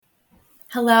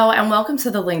Hello, and welcome to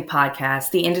the Link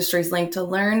Podcast, the industry's link to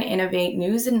learn, innovate,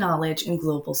 news, and knowledge in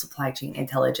global supply chain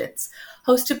intelligence,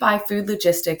 hosted by food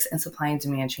logistics and supply and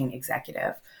demand chain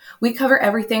executive. We cover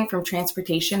everything from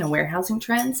transportation and warehousing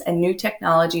trends and new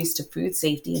technologies to food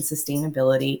safety and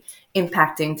sustainability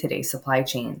impacting today's supply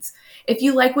chains. If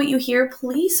you like what you hear,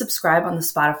 please subscribe on the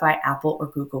Spotify, Apple, or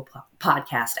Google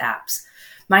podcast apps.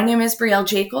 My name is Brielle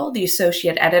Jekyll, the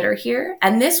associate editor here,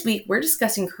 and this week we're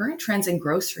discussing current trends in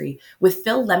grocery with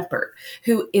Phil Lempert,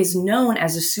 who is known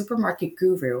as a supermarket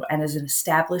guru and is an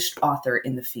established author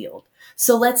in the field.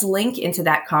 So let's link into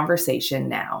that conversation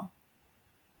now.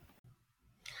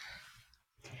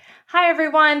 Hi,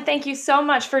 everyone. Thank you so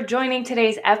much for joining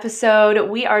today's episode.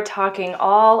 We are talking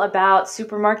all about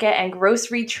supermarket and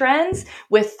grocery trends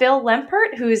with Phil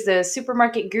Lempert, who is the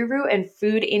supermarket guru and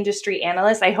food industry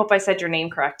analyst. I hope I said your name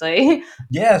correctly.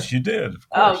 Yes, you did. Of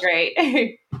course. Oh,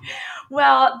 great.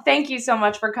 Well, thank you so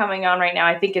much for coming on right now.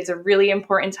 I think it's a really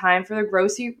important time for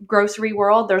the grocery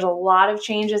world. There's a lot of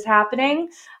changes happening.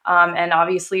 And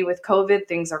obviously with COVID,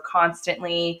 things are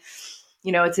constantly,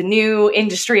 it's a new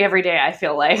industry every day, I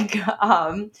feel like.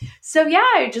 So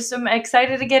yeah, I'm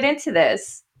excited to get into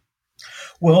this.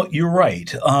 Well, you're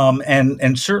right.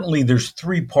 And certainly there's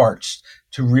three parts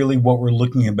to really what we're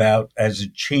looking about as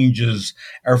it changes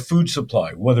our food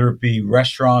supply, whether it be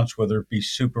restaurants, whether it be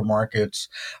supermarkets,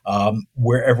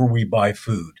 wherever we buy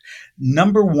food.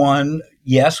 Number one,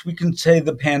 yes, we can say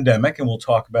the pandemic, and we'll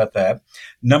talk about that.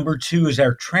 Number two is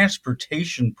our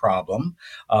transportation problem,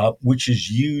 which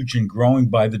is huge and growing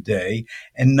by the day.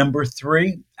 And number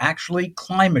three, actually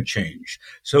climate change.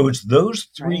 So it's those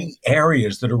three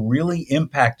areas that are really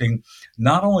impacting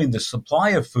not only the supply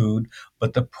of food,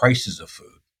 but the prices of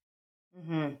food.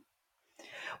 Mm-hmm.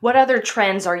 What other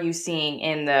trends are you seeing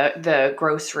in the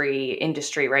grocery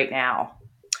industry right now?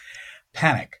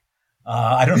 Panic.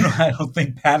 I don't know. I don't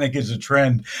think panic is a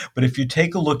trend, but if you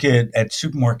take a look at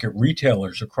supermarket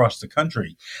retailers across the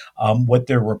country, what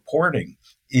they're reporting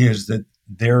is that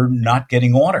they're not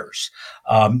getting orders.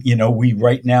 We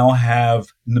right now have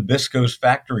Nabisco's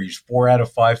factories, 4 out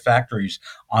of 5 factories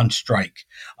on strike.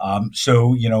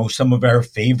 So some of our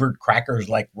favorite crackers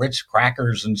like Ritz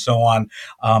crackers and so on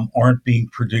aren't being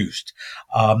produced.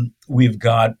 We've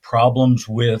got problems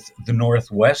with the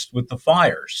Northwest with the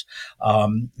fires.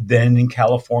 Then in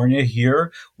California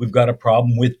here, we've got a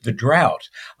problem with the drought.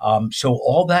 So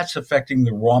all that's affecting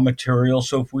the raw material.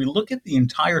 So if we look at the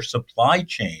entire supply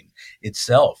chain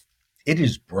itself, it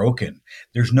is broken.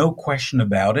 There's no question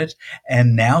about it.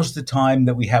 And now's the time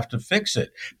that we have to fix it,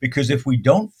 because if we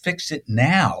don't fix it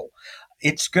now,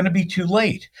 it's going to be too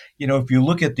late. If you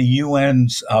look at the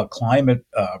UN's climate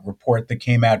report that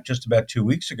came out just about 2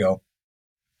 weeks ago,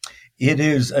 it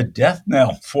is a death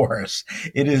knell for us.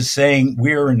 It is saying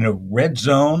we're in a red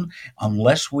zone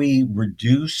unless we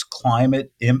reduce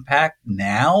climate impact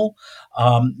now.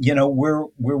 We're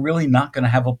really not going to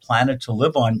have a planet to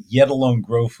live on, yet alone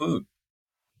grow food.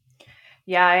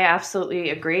 Yeah, I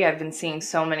absolutely agree. I've been seeing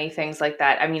so many things like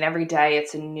that. I mean, every day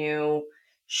it's a new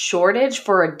shortage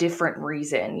for a different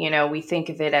reason. We think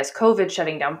of it as COVID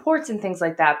shutting down ports and things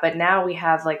like that. But now we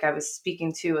have, like, I was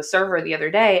speaking to a server the other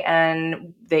day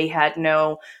and they had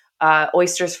no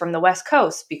oysters from the West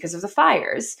Coast because of the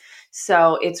fires.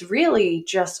 So it's really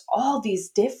just all these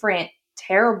different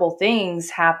terrible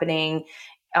things happening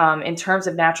in terms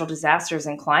of natural disasters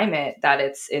and climate that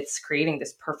it's creating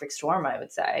this perfect storm, I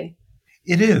would say.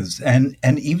 It is, and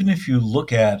even if you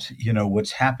look at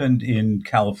what's happened in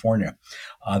California,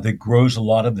 that grows a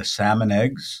lot of the salmon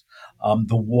eggs,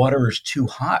 the water is too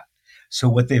hot. So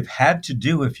what they've had to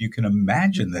do, if you can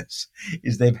imagine this,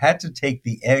 is they've had to take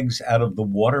the eggs out of the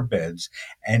water beds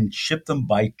and ship them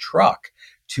by truck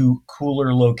to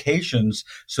cooler locations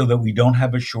so that we don't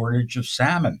have a shortage of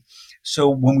salmon. So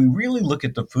when we really look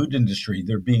at the food industry,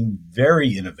 they're being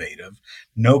very innovative,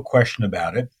 no question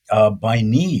about it, by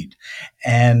need.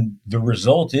 And the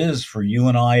result is for you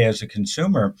and I as a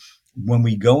consumer, when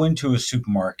we go into a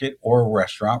supermarket or a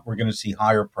restaurant, we're going to see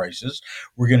higher prices.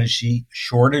 We're going to see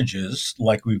shortages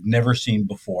like we've never seen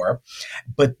before.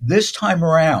 But this time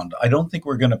around, I don't think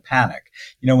we're going to panic.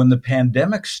 When the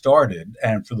pandemic started,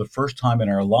 and for the first time in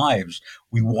our lives,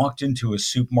 we walked into a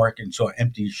supermarket and saw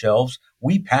empty shelves,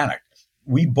 we panicked.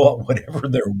 We bought whatever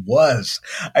there was.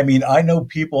 I mean, I know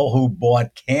people who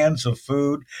bought cans of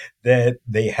food that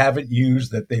they haven't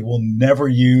used, that they will never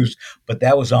use, but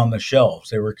that was on the shelves.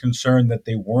 They were concerned that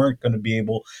they weren't going to be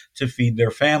able to feed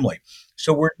their family.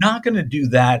 So we're not going to do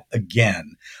that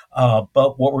again.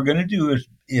 But what we're going to do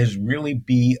is really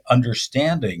be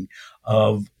understanding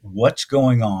of what's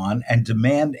going on and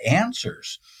demand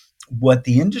answers. What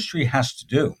the industry has to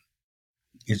do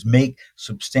is make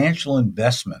substantial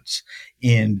investments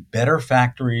in better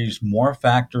factories, more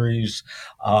factories.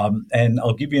 And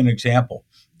I'll give you an example.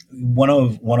 One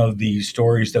of the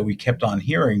stories that we kept on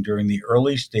hearing during the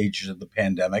early stages of the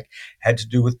pandemic had to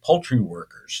do with poultry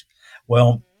workers.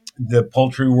 Well, the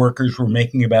poultry workers were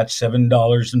making about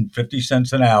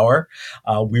 $7.50 an hour.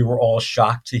 We were all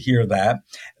shocked to hear that.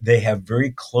 They have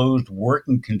very closed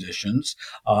working conditions.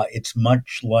 It's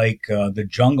much like the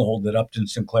jungle that Upton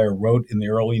Sinclair wrote in the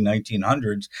early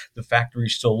 1900s. The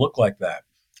factories still look like that.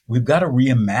 We've got to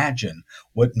reimagine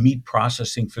what meat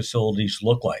processing facilities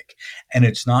look like. And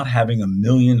it's not having a 1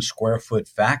 million square foot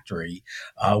factory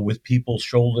with people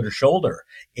shoulder to shoulder.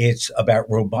 It's about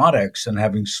robotics and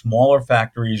having smaller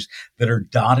factories that are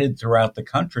dotted throughout the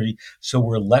country so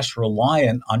we're less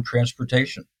reliant on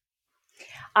transportation.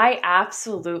 I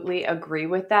absolutely agree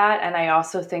with that. And I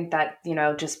also think that,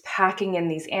 just packing in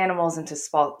these animals into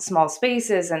small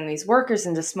spaces and these workers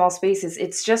into small spaces,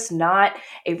 it's just not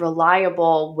a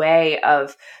reliable way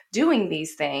of doing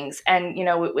these things. And,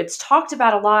 it's talked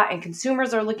about a lot, and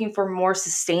consumers are looking for more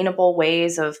sustainable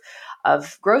ways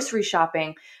of grocery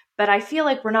shopping. But I feel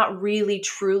like we're not really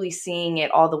truly seeing it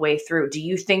all the way through. Do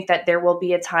you think that there will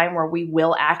be a time where we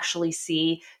will actually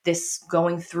see this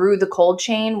going through the cold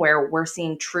chain, where we're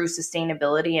seeing true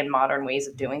sustainability and modern ways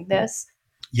of doing this?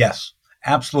 Yes,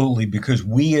 absolutely, because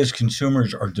we as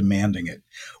consumers are demanding it.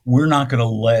 We're not going to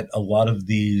let a lot of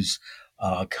these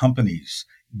companies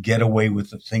get away with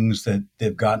the things that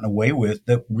they've gotten away with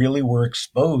that really were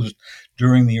exposed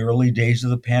during the early days of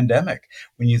the pandemic.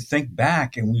 When you think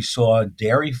back, and we saw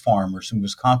dairy farmers in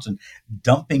Wisconsin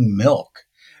dumping milk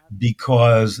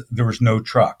because there was no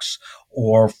trucks,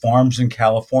 or farms in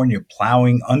California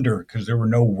plowing under because there were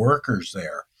no workers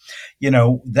there.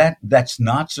 That's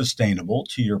not sustainable.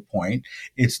 To your point,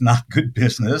 it's not good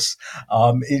business.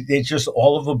 It's just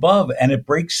all of above, and it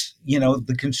breaks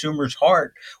the consumer's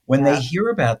heart when they Yeah. hear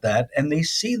about that and they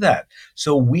see that.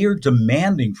 So we're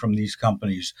demanding from these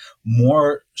companies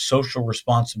more social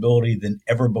responsibility than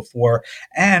ever before,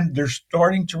 and they're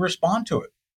starting to respond to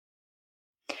it.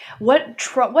 What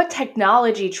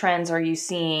technology trends are you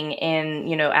seeing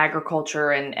in,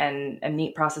 agriculture and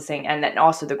meat processing, and then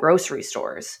also the grocery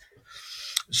stores?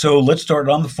 So let's start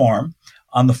on the farm.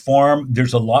 On the farm,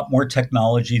 there's a lot more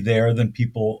technology there than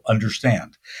people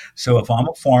understand. So if I'm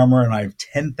a farmer and I have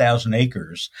 10,000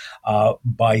 acres,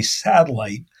 by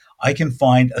satellite, I can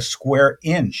find a square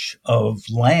inch of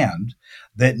land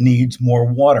that needs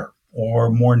more water or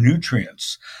more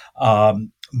nutrients.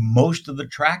 Most of the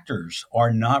tractors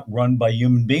are not run by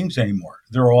human beings anymore.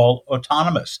 They're all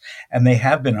autonomous, and they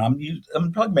have been.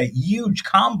 I'm talking about huge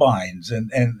combines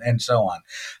and so on.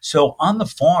 So on the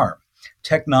farm,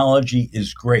 technology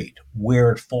is great.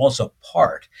 Where it falls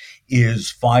apart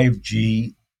is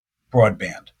 5G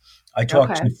broadband. I talk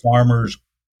Okay. to farmers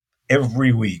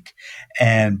every week,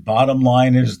 and bottom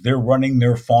line is they're running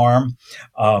their farm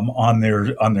on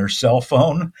their cell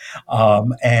phone,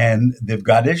 and they've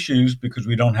got issues because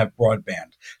we don't have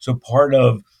broadband. So part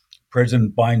of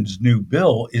President Biden's new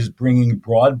bill is bringing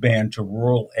broadband to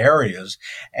rural areas,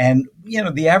 and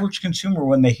the average consumer,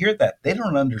 when they hear that, they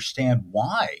don't understand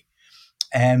why,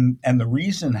 and the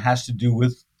reason has to do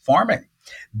with farming.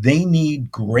 They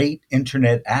need great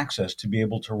internet access to be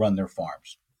able to run their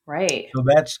farms. Right. So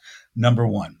that's number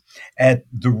one. At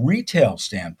the retail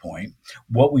standpoint,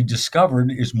 what we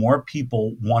discovered is more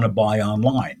people want to buy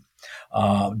online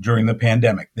during the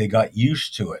pandemic. They got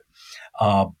used to it.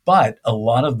 But a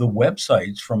lot of the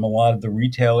websites from a lot of the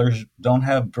retailers don't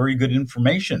have very good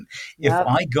information. If Yep.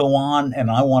 I go on and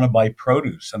I want to buy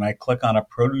produce and I click on a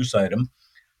produce item,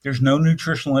 there's no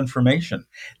nutritional information.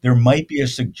 There might be a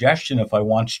suggestion if I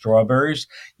want strawberries,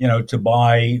 to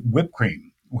buy whipped cream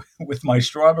with my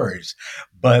strawberries.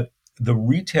 But the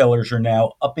retailers are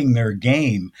now upping their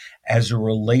game as it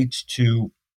relates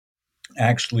to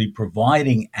actually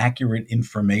providing accurate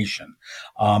information.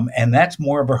 And that's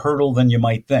more of a hurdle than you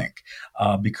might think,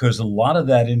 because a lot of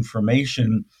that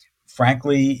information,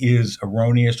 frankly, is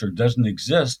erroneous or doesn't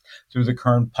exist through the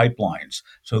current pipelines.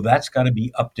 So that's got to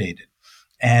be updated.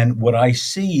 And what I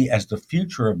see as the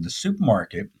future of the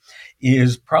supermarket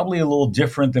is probably a little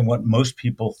different than what most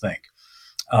people think.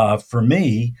 For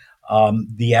me,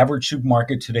 the average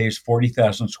supermarket today is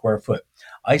 40,000 square foot.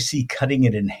 I see cutting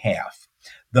it in half.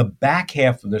 The back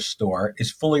half of the store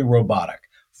is fully robotic,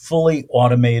 fully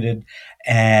automated,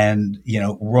 and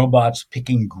robots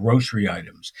picking grocery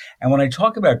items. And when I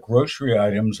talk about grocery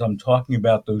items, I'm talking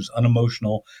about those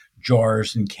unemotional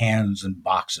jars and cans and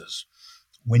boxes.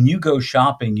 When you go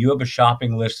shopping, you have a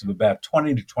shopping list of about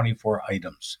 20 to 24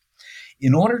 items.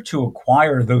 In order to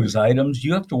acquire those items,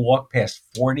 you have to walk past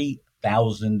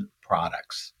 40,000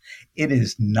 products. It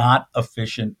is not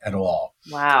efficient at all.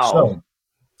 Wow. So,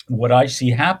 what I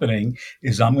see happening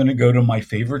is I'm going to go to my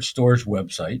favorite store's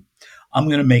website. I'm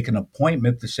going to make an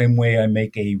appointment the same way I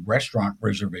make a restaurant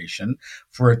reservation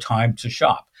for a time to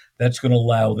shop. That's going to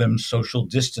allow them social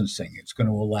distancing. It's going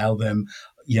to allow them,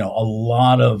 a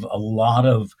lot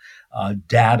of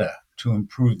data to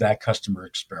improve that customer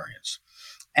experience.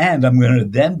 And I'm going to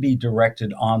then be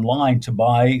directed online to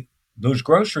buy those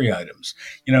grocery items,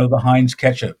 the Heinz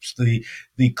ketchups, the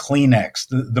Kleenex,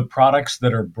 the products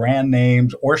that are brand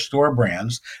names or store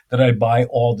brands that I buy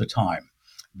all the time.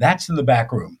 That's in the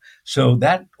back room. So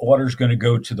that order is going to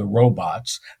go to the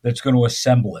robots that's going to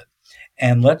assemble it.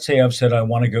 And let's say I've said I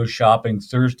want to go shopping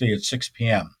Thursday at 6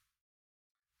 p.m.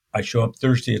 I show up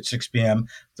Thursday at 6 p.m.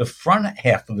 The front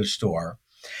half of the store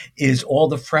is all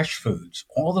the fresh foods,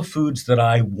 all the foods that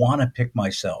I want to pick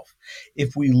myself.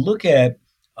 If we look at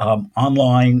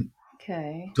online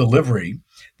Okay. delivery,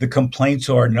 the complaints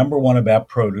are number one about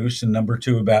produce and number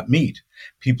two about meat.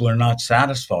 People are not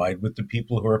satisfied with the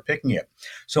people who are picking it.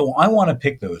 So I want to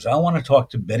pick those. I want to talk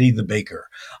to Betty the baker,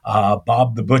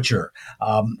 Bob the butcher,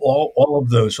 all of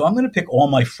those. So I'm going to pick all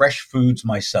my fresh foods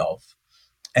myself.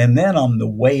 And then on the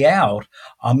way out,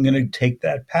 I'm going to take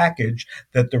that package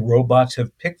that the robots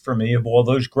have picked for me of all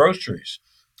those groceries.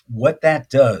 What that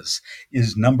does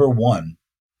is number one,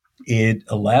 it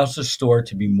allows the store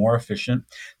to be more efficient.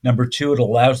 Number two, it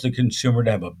allows the consumer to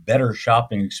have a better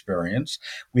shopping experience.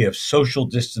 We have social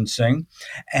distancing.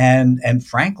 And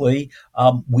frankly,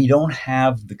 we don't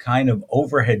have the kind of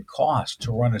overhead cost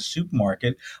to run a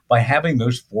supermarket by having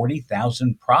those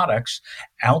 40,000 products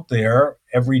out there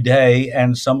every day,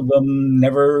 and some of them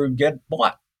never get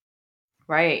bought.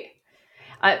 Right.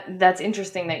 That's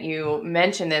interesting that you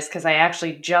mentioned this because I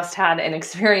actually just had an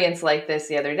experience like this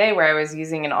the other day where I was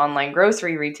using an online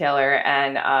grocery retailer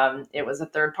and it was a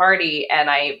third party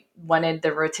and I wanted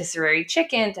the rotisserie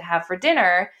chicken to have for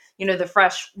dinner, the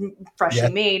freshly Yeah.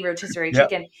 made rotisserie Yeah.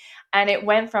 chicken. And it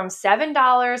went from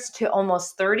 $7 to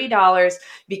almost $30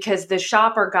 because the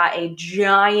shopper got a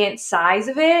giant size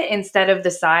of it instead of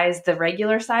the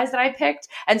regular size that I picked.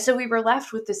 And so we were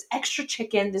left with this extra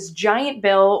chicken, this giant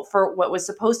bill for what was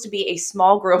supposed to be a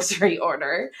small grocery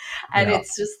order. And Yeah.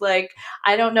 it's just like,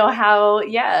 I don't know how,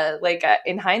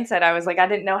 in hindsight, I was like, I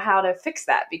didn't know how to fix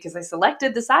that because I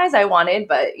selected the size I wanted,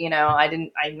 but,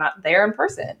 I'm not there in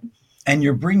person. And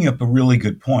you're bringing up a really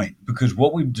good point because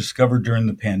what we've discovered during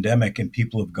the pandemic and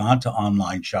people have gone to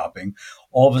online shopping,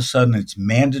 all of a sudden it's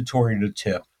mandatory to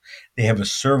tip. They have a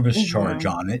service charge Hmm.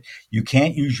 on it. You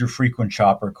can't use your frequent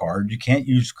shopper card. You can't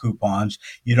use coupons.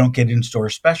 You don't get in-store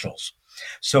specials.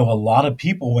 So a lot of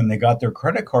people, when they got their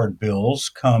credit card bills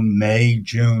come May,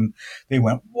 June, they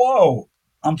went, whoa,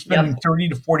 I'm spending Yep. 30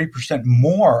 to 40%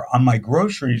 more on my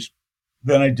groceries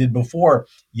than I did before,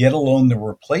 yet alone the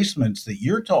replacements that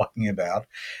you're talking about.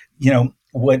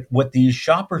 What these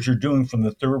shoppers are doing from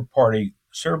the third party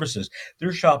services,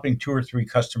 they're shopping two or three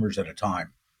customers at a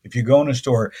time. If you go in a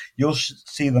store, you'll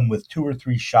see them with two or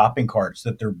three shopping carts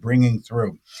that they're bringing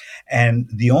through. And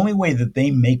the only way that they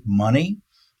make money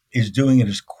is doing it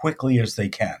as quickly as they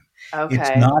can. It's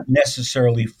Okay. not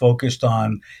necessarily focused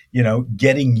on,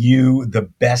 getting you the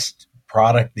best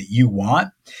product that you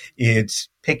want. It's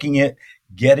picking it,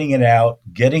 getting it out,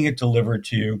 getting it delivered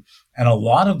to you. And a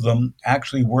lot of them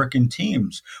actually work in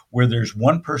teams where there's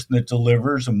one person that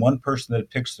delivers and one person that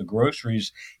picks the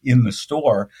groceries in the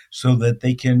store so that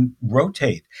they can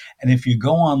rotate. And if you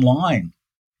go online,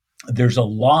 there's a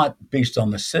lot based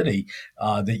on the city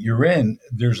that you're in.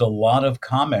 There's a lot of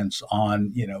comments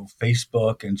on,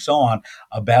 Facebook and so on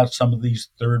about some of these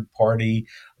third party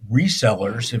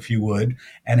resellers, if you would,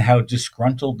 and how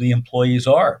disgruntled the employees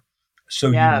are. So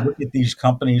you Yeah. look at these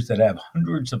companies that have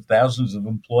hundreds of thousands of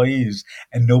employees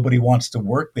and nobody wants to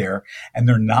work there and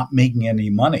they're not making any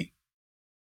money.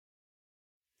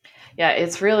 Yeah,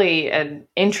 it's really an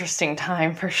interesting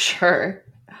time for sure.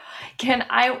 Can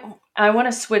I want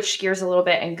to switch gears a little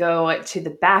bit and go to the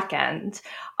back end.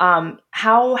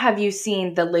 How have you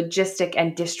seen the logistic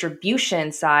and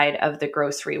distribution side of the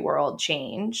grocery world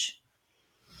change?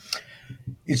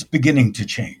 It's beginning to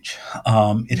change.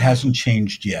 It hasn't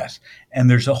changed yet. And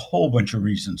there's a whole bunch of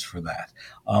reasons for that.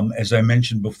 As I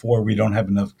mentioned before, we don't have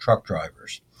enough truck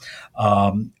drivers.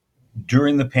 Um,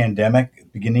 During the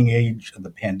pandemic, beginning age of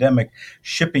the pandemic,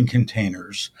 shipping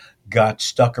containers got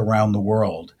stuck around the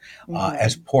world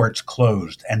as Hmm. ports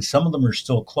closed, and some of them are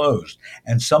still closed.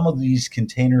 And some of these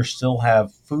containers still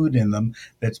have food in them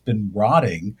that's been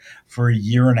rotting for a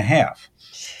year and a half.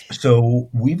 So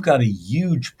we've got a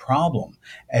huge problem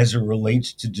as it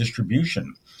relates to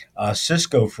distribution.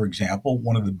 Cisco, for example,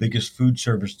 one of the biggest food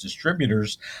service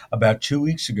distributors, about 2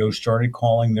 weeks ago started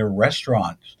calling their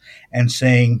restaurants and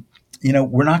saying,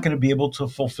 we're not going to be able to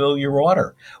fulfill your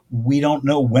order. We don't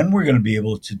know when we're going to be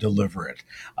able to deliver it.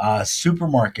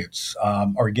 Supermarkets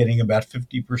are getting about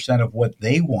 50% of what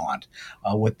they want,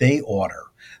 what they order.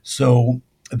 So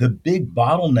the big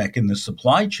bottleneck in the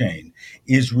supply chain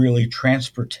is really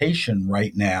transportation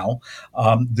right now.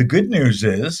 The good news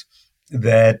is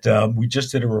that we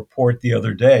just did a report the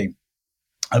other day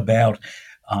about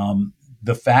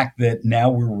the fact that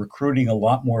now we're recruiting a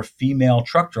lot more female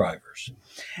truck drivers.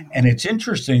 And it's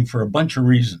interesting for a bunch of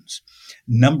reasons.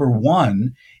 Number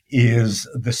one is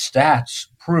the stats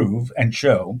prove and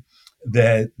show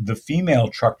that the female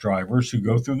truck drivers who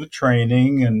go through the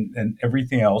training and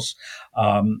everything else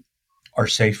are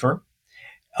safer.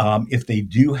 If they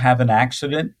do have an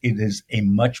accident, it is a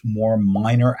much more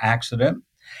minor accident,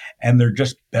 and they're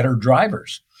just better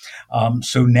drivers.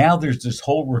 So now there's this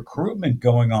whole recruitment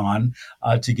going on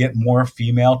to get more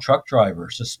female truck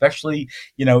drivers, especially,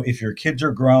 if your kids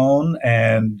are grown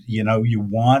and, you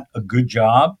want a good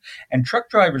job, and truck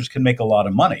drivers can make a lot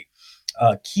of money.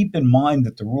 Keep in mind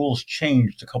that the rules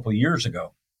changed a couple of years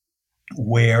ago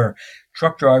where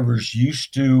truck drivers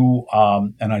used to,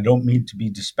 and I don't mean to be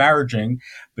disparaging,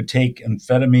 but take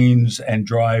amphetamines and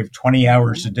drive 20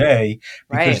 hours a day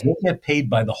because Right. they get paid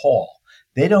by the haul.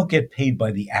 They don't get paid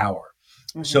by the hour.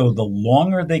 So Hmm. the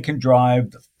longer they can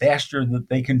drive, the faster that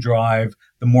they can drive,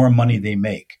 the more money they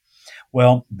make.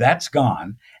 Well, that's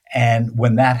gone. And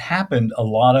when that happened, a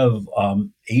lot of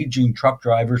aging truck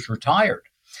drivers retired.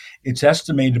 It's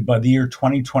estimated by the year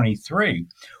 2023,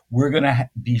 we're going to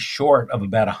be short of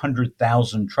about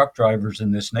 100,000 truck drivers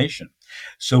in this nation.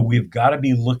 So we've got to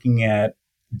be looking at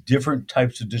different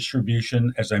types of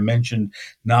distribution. As I mentioned,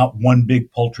 not one big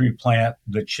poultry plant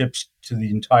that ships to the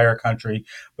entire country,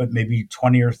 but maybe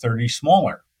 20 or 30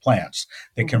 smaller plants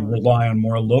that can Hmm. rely on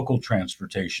more local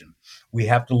transportation. We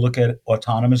have to look at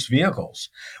autonomous vehicles.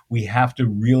 We have to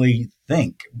really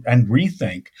think and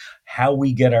rethink how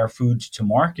we get our foods to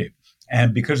market.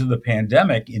 And because of the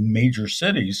pandemic in major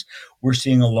cities, we're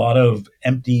seeing a lot of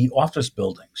empty office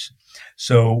buildings.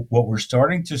 So, what we're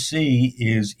starting to see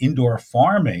is indoor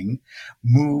farming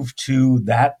move to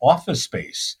that office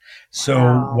space. So,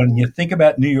 when Wow. you think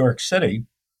about New York City,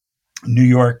 New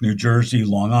York, New Jersey,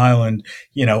 Long Island,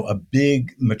 a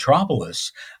big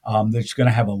metropolis that's going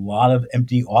to have a lot of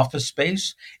empty office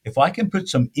space. If I can put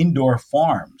some indoor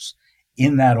farms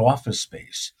in that office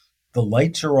space, the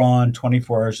lights are on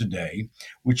 24 hours a day,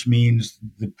 which means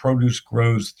the produce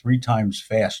grows 3 times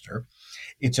faster.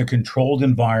 It's a controlled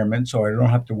environment, so I don't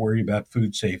have to worry about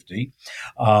food safety.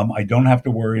 I don't have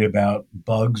to worry about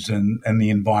bugs and the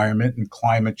environment and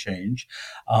climate change.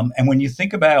 And when you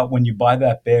think about when you buy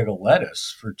that bag of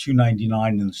lettuce for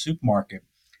 $2.99 in the supermarket,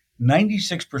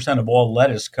 96% of all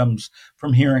lettuce comes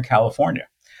from here in California.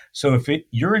 So if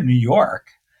you're in New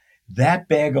York, that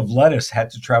bag of lettuce had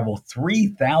to travel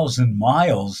 3,000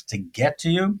 miles to get to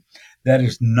you. That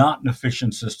is not an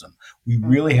efficient system. We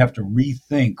really Hmm. have to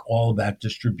rethink all of that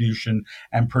distribution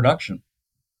and production.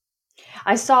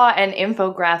 I saw an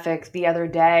infographic the other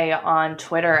day on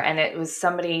Twitter, and it was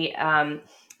somebody.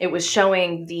 It was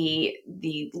showing the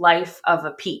life of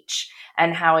a peach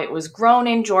and how it was grown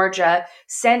in Georgia,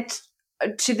 sent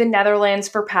to the Netherlands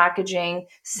for packaging, Right.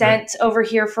 sent over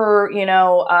here for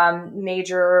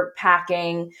major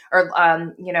packing or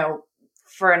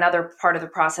for another part of the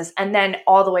process, and then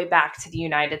all the way back to the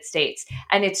United States.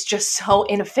 And it's just so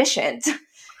inefficient.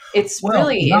 It's Well,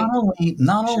 really not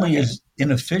only shocking. is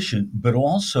inefficient, but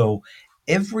also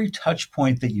every touch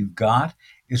point that you've got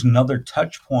is another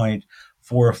touch point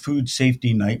for a food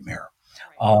safety nightmare.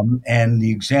 Right. And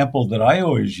the example that I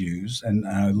always use, and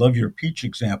I love your peach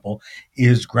example,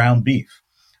 is ground beef.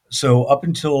 So up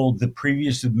until the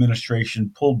previous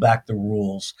administration pulled back the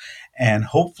rules, and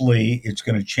hopefully it's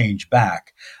going to change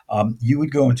back, you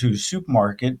would go into a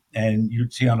supermarket and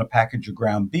you'd see on a package of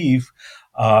ground beef,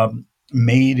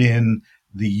 made in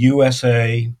the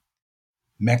USA,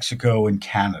 Mexico, and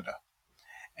Canada.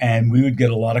 And we would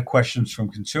get a lot of questions from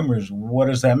consumers. What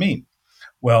does that mean?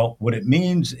 Well, what it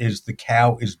means is the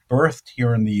cow is birthed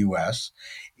here in the US.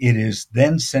 It is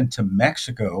then sent to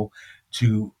Mexico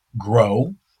to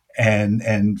grow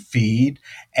and feed,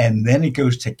 and then it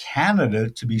goes to Canada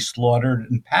to be slaughtered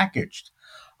and packaged.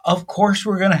 Of course,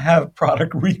 we're going to have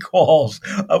product recalls.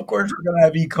 Of course, we're going to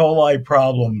have E. coli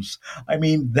problems. I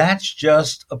mean, that's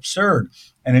just absurd.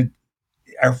 And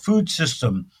our food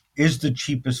system is the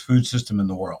cheapest food system in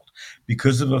the world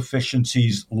because of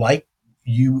efficiencies like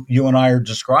you and I are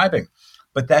describing.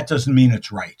 But that doesn't mean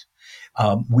it's right.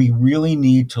 We really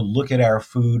need to look at our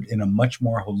food in a much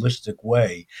more holistic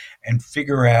way and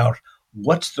figure out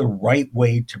what's the right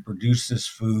way to produce this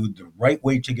food, the right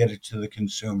way to get it to the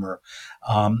consumer.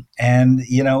 And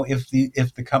if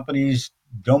the companies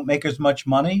don't make as much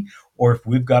money, or if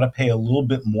we've got to pay a little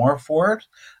bit more for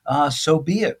it, so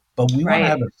be it. But we want to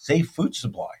have Right. a safe food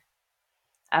supply.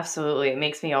 Absolutely. It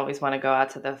makes me always want to go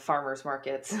out to the farmers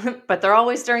markets, but they're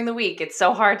always during the week. It's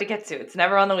so hard to get to. It's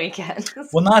never on the weekends.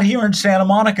 Well, not here in Santa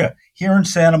Monica. Here in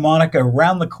Santa Monica,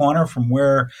 around the corner from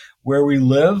where we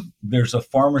live, there's a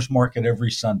farmers market every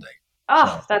Sunday.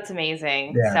 Oh, So that's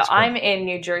amazing. yeah, So it's great. I'm in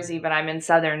New Jersey, but I'm in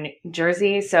southern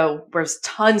Jersey. So there's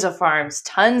tons of farms,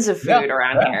 tons of Yeah, food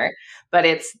around yeah, here. But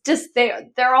it's just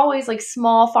they're always like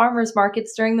small farmers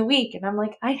markets during the week. And I'm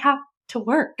like, I have to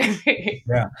work.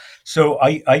 yeah. So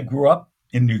I grew up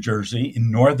in New Jersey, in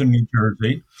northern New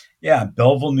Jersey. Yeah,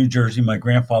 Belleville, New Jersey. My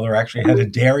grandfather actually had a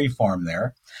dairy farm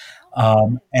there.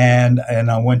 And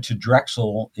I went to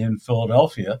Drexel in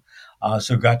Philadelphia,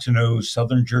 so got to know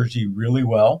Southern Jersey really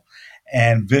well,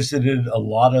 and visited a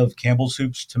lot of Campbell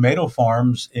Soup's tomato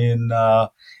farms in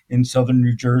Southern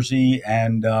New Jersey,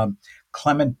 and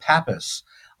Clement Pappas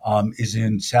is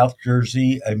in South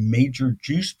Jersey, a major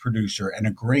juice producer and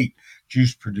a great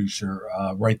juice producer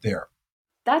right there.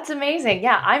 That's amazing.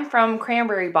 Yeah, I'm from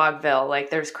Cranberry Bogville. Like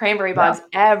there's cranberry Yeah, bogs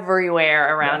everywhere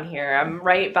yeah, around here. I'm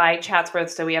right by Chatsworth,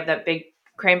 so we have that big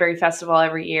cranberry festival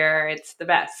every year. It's the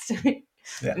best.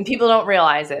 yeah. And people don't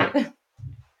realize it. It's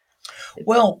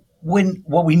Well, when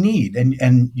what we need,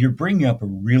 and you're bringing up a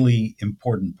really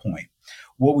important point.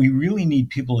 What we really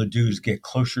need people to do is get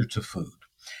closer to food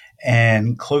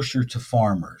and closer to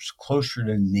farmers, closer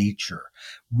to nature,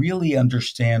 really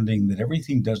understanding that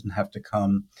everything doesn't have to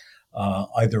come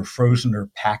either frozen or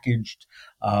packaged.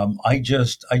 I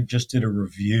just did a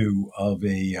review of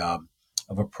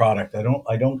a product.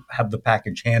 I don't have the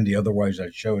package handy, otherwise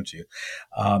I'd show it to you.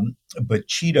 But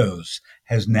Cheetos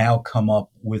has now come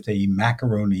up with a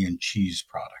macaroni and cheese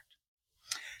product.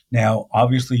 Now,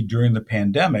 obviously, during the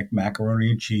pandemic,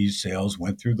 macaroni and cheese sales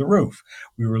went through the roof.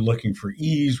 We were looking for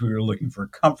ease, we were looking for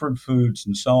comfort foods,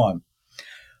 and so on.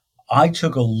 I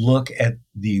took a look at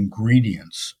the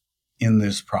ingredients in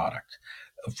this product,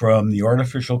 from the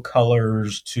artificial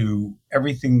colors to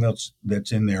everything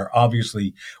that's in there.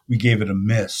 Obviously, we gave it a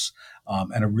miss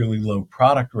and a really low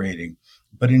product rating.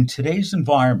 But in today's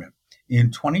environment, in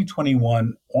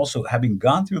 2021, also having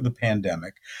gone through the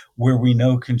pandemic, where we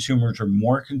know consumers are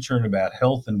more concerned about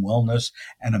health and wellness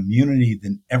and immunity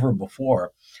than ever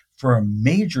before, for a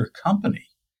major company,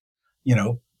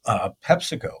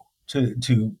 PepsiCo,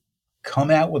 to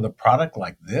come out with a product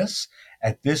like this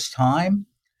at this time,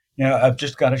 I've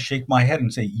just got to shake my head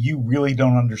and say, you really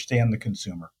don't understand the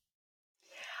consumer.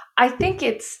 I think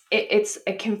it's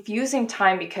a confusing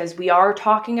time because we are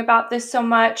talking about this so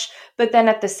much, but then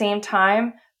at the same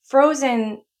time,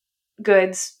 frozen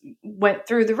goods went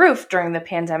through the roof during the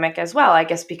pandemic as well, I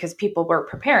guess because people were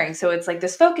preparing. So it's like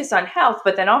this focus on health,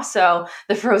 but then also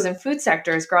the frozen food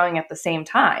sector is growing at the same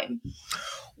time.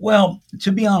 Well,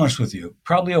 to be honest with you,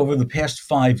 probably over the past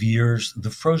 5 years, the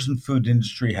frozen food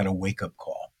industry had a wake up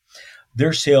call.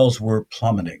 Their sales were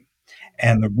plummeting.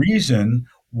 And the reason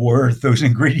were those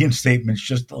ingredient statements,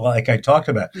 just like I talked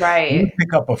about. You would Right.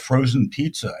 pick up a frozen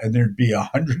pizza and there'd be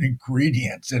 100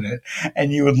 ingredients in it.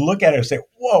 And you would look at it and say,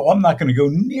 whoa, I'm not going to go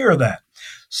near that.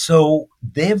 So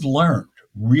they've learned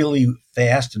really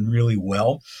fast and really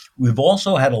well. We've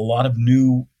also had a lot of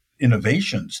new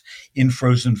innovations in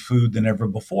frozen food than ever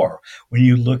before. When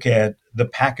you look at the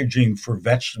packaging for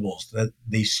vegetables that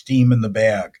they steam in the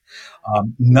bag,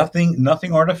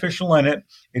 nothing artificial in it.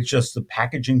 It's just the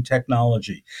packaging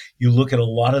technology. You look at a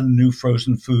lot of the new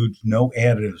frozen foods, no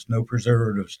additives, no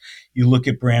preservatives. You look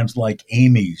at brands like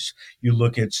Amy's. You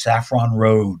look at Saffron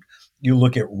Road. You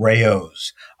look at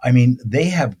Rayo's. I mean, they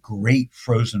have great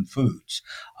frozen foods.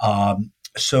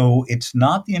 So it's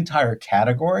not the entire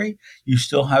category. You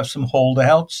still have some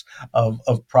holdouts of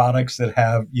products that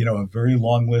have, a very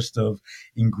long list of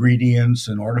ingredients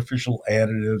and artificial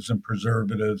additives and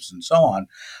preservatives and so on.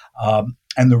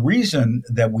 And the reason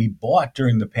that we bought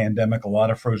during the pandemic a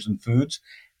lot of frozen foods,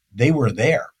 they were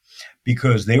there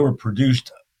because they were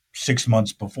produced 6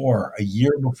 months before, a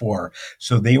year before.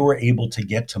 So they were able to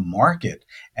get to market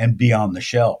and be on the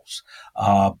shelves.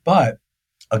 But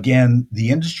again, the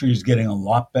industry is getting a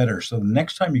lot better. So the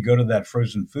next time you go to that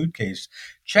frozen food case,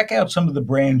 check out some of the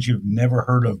brands you've never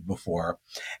heard of before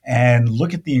and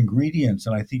look at the ingredients.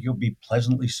 And I think you'll be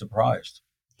pleasantly surprised.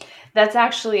 That's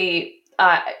actually,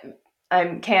 I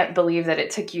can't believe that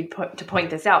it took you to point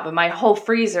this out, but my whole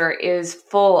freezer is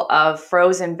full of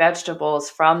frozen vegetables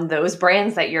from those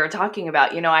brands that you're talking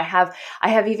about. I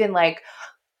have even like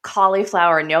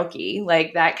cauliflower gnocchi,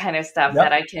 like that kind of stuff Yep.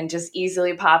 that I can just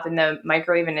easily pop in the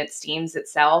microwave and it steams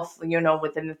itself,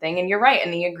 within the thing. And you're right.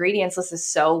 And the ingredients list is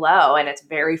so low and it's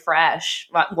very fresh.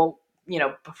 Well,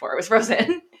 before it was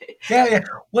frozen. Yeah.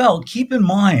 Well, keep in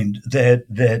mind that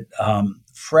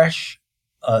fresh,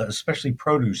 especially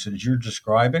produce, as you're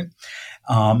describing,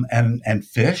 and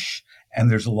fish,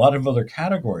 and there's a lot of other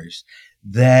categories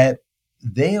that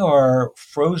they are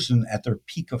frozen at their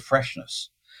peak of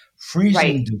freshness. Freezing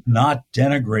Right. does not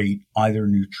denigrate either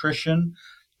nutrition,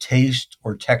 taste,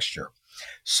 or texture.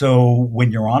 So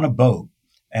when you're on a boat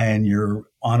and you're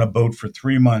on a boat for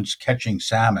 3 months catching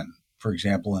salmon, for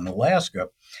example, in Alaska,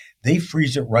 they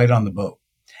freeze it right on the boat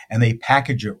and they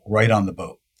package it right on the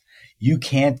boat. You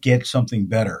can't get something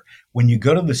better. When you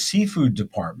go to the seafood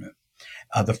department,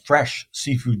 the fresh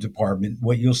seafood department,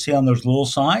 what you'll see on those little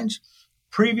signs,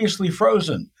 previously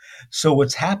frozen. So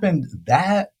what's happened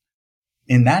that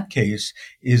in that case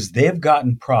is they've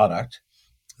gotten product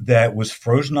that was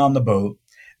frozen on the boat,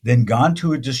 then gone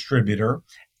to a distributor,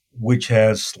 which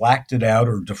has slacked it out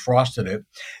or defrosted it.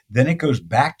 Then it goes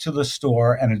back to the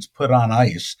store and it's put on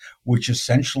ice, which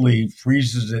essentially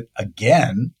freezes it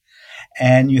again.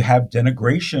 And you have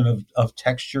denigration of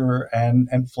texture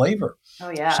and flavor.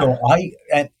 Oh, yeah. So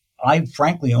I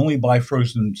frankly only buy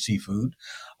frozen seafood.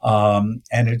 And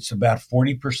it's about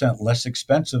 40% less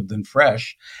expensive than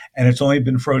fresh. And it's only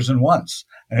been frozen once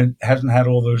and it hasn't had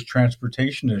all those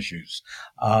transportation issues.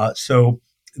 So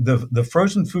the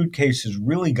frozen food case has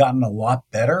really gotten a lot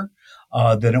better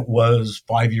than it was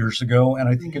 5 years ago. And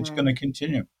I think it's going to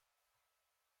continue.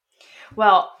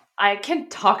 Well, I can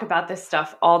talk about this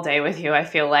stuff all day with you, I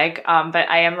feel like, but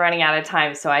I am running out of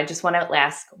time. So I just want to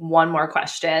ask one more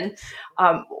question.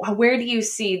 Where do you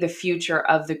see the future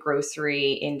of the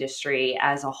grocery industry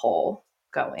as a whole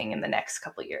going in the next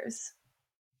couple of years?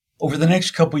 Over the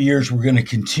next couple of years, we're going to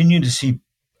continue to see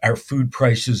our food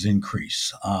prices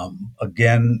increase.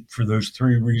 Again, for those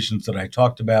three reasons that I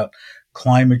talked about: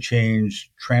 climate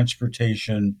change,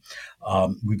 transportation,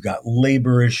 we've got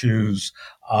labor issues,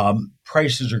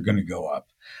 prices are going to go up.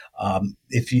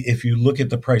 If you look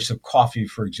at the price of coffee,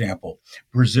 for example,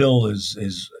 Brazil is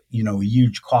a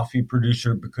huge coffee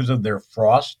producer because of their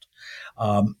frost.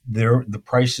 The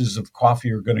prices of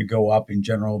coffee are going to go up in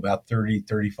general about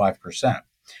 35%,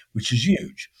 which is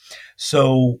huge.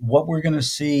 So what we're going to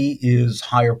see is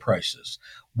higher prices.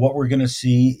 What we're going to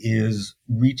see is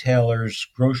retailers,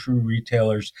 grocery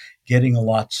retailers, getting a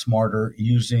lot smarter,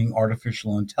 using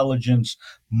artificial intelligence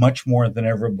much more than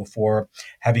ever before,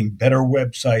 having better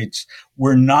websites.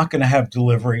 We're not going to have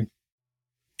delivery.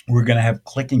 We're going to have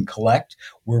click and collect,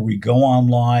 where we go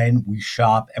online, we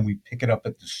shop, and we pick it up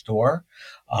at the store,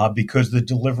 because the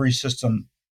delivery system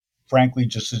frankly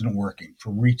just isn't working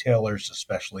for retailers,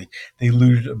 especially. They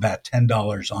lose about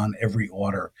 $10 on every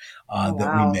order Oh,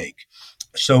 that we wow. make.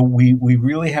 So we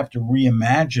really have to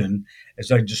reimagine,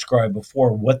 as I described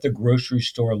before, what the grocery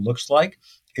store looks like.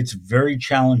 It's very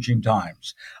challenging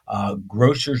times.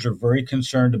 Grocers are very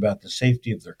concerned about the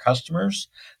safety of their customers,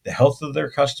 the health of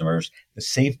their customers, the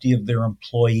safety of their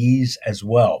employees as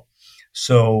well.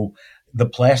 So the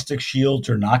plastic shields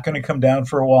are not going to come down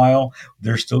for a while.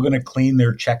 They're still going to clean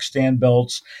their check stand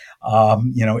belts,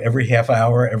 every half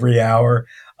hour, every hour.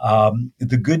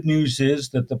 The good news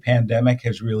is that the pandemic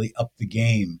has really upped the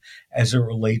game as it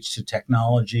relates to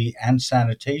technology and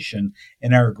sanitation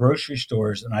in our grocery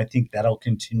stores, and I think that'll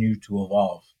continue to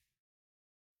evolve.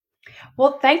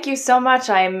 Well, thank you so much.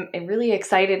 I'm really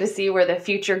excited to see where the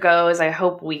future goes. I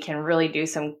hope we can really do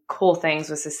some cool things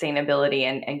with sustainability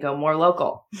and go more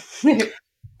local.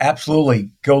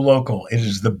 Absolutely. Go local. It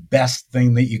is the best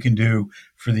thing that you can do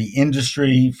for the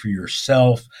industry, for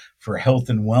yourself, for health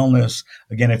and wellness.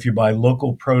 Again, if you buy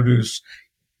local produce,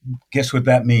 guess what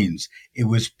that means? It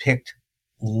was picked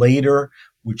later,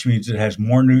 which means it has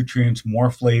more nutrients,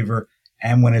 more flavor,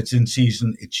 and when it's in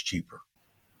season, it's cheaper.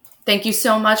 Thank you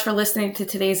so much for listening to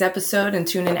today's episode, and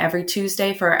tune in every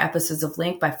Tuesday for our episodes of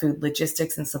Link by Food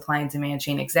Logistics and Supply and Demand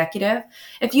Chain Executive.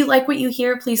 If you like what you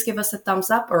hear, please give us a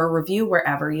thumbs up or a review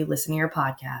wherever you listen to your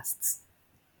podcasts.